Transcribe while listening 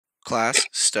Class,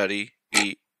 study,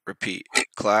 eat, repeat.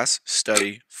 Class,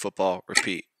 study, football,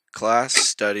 repeat. Class,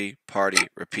 study, party,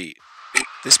 repeat.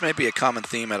 This may be a common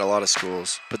theme at a lot of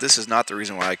schools, but this is not the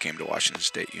reason why I came to Washington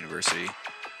State University.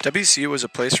 WSU was a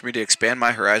place for me to expand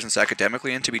my horizons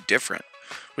academically and to be different,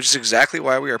 which is exactly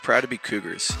why we are proud to be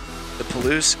Cougars. The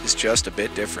Palouse is just a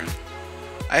bit different.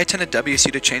 I attended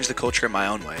WSU to change the culture in my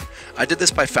own way. I did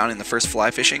this by founding the first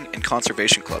fly fishing and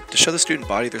conservation club to show the student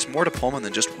body there's more to Pullman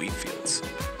than just wheat fields.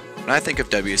 When I think of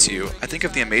WSU, I think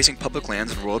of the amazing public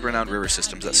lands and world-renowned river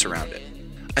systems that surround it.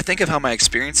 I think of how my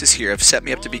experiences here have set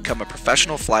me up to become a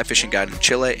professional fly fishing guide in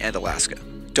Chile and Alaska.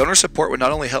 Donor support would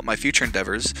not only help my future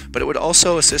endeavors, but it would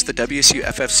also assist the WSU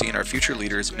FFC and our future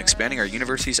leaders in expanding our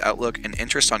university's outlook and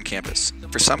interest on campus.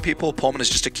 For some people, Pullman is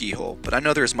just a keyhole, but I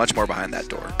know there is much more behind that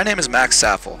door. My name is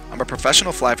Saffle. I'm a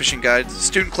professional fly fishing guide,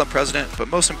 student club president, but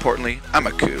most importantly, I'm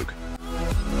a Coug.